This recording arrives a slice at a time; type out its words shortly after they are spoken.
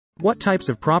What types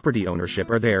of property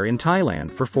ownership are there in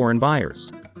Thailand for foreign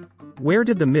buyers? Where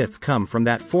did the myth come from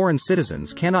that foreign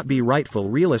citizens cannot be rightful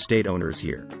real estate owners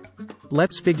here?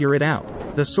 Let's figure it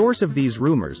out. The source of these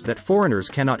rumors that foreigners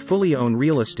cannot fully own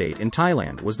real estate in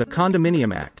Thailand was the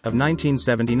Condominium Act of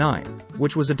 1979,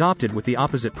 which was adopted with the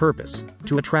opposite purpose,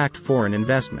 to attract foreign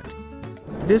investment.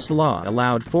 This law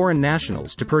allowed foreign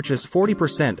nationals to purchase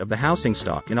 40% of the housing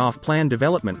stock in off-plan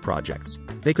development projects.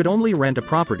 They could only rent a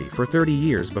property for 30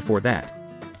 years before that.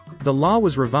 The law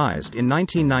was revised in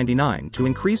 1999 to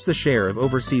increase the share of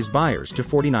overseas buyers to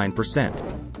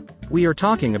 49%. We are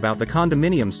talking about the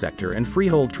condominium sector and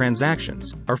freehold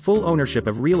transactions, are full ownership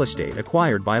of real estate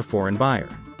acquired by a foreign buyer.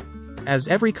 As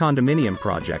every condominium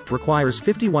project requires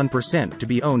 51% to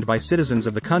be owned by citizens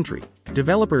of the country,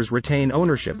 developers retain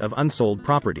ownership of unsold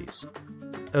properties.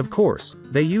 Of course,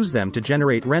 they use them to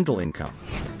generate rental income.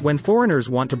 When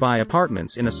foreigners want to buy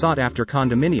apartments in a sought-after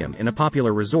condominium in a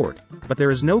popular resort, but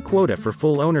there is no quota for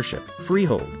full ownership,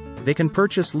 freehold, they can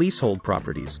purchase leasehold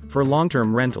properties for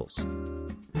long-term rentals.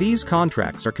 These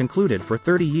contracts are concluded for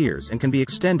 30 years and can be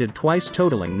extended twice,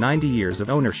 totaling 90 years of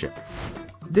ownership.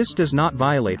 This does not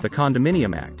violate the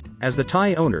Condominium Act, as the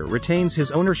Thai owner retains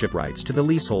his ownership rights to the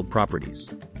leasehold properties.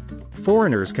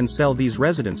 Foreigners can sell these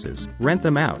residences, rent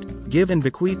them out, give and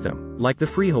bequeath them, like the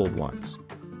freehold ones.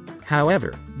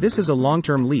 However, this is a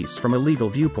long-term lease from a legal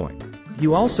viewpoint.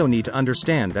 You also need to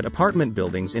understand that apartment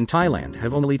buildings in Thailand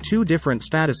have only two different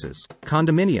statuses: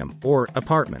 condominium, or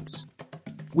apartments.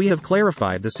 We have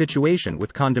clarified the situation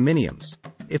with condominiums.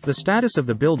 If the status of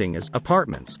the building is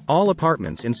apartments, all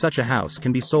apartments in such a house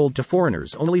can be sold to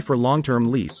foreigners only for long-term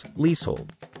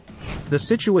leasehold. The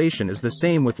situation is the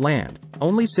same with land.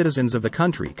 Only citizens of the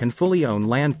country can fully own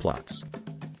land plots.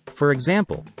 For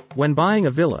example, when buying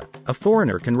a villa, a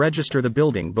foreigner can register the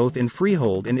building both in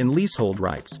freehold and in leasehold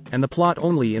rights, and the plot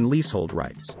only in leasehold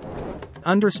rights.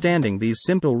 Understanding these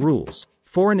simple rules,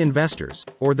 foreign investors,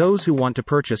 or those who want to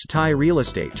purchase Thai real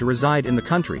estate to reside in the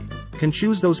country, can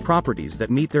choose those properties that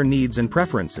meet their needs and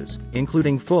preferences,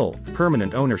 including full,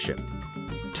 permanent ownership.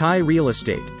 Thai Real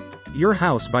Estate. Your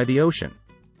house by the ocean.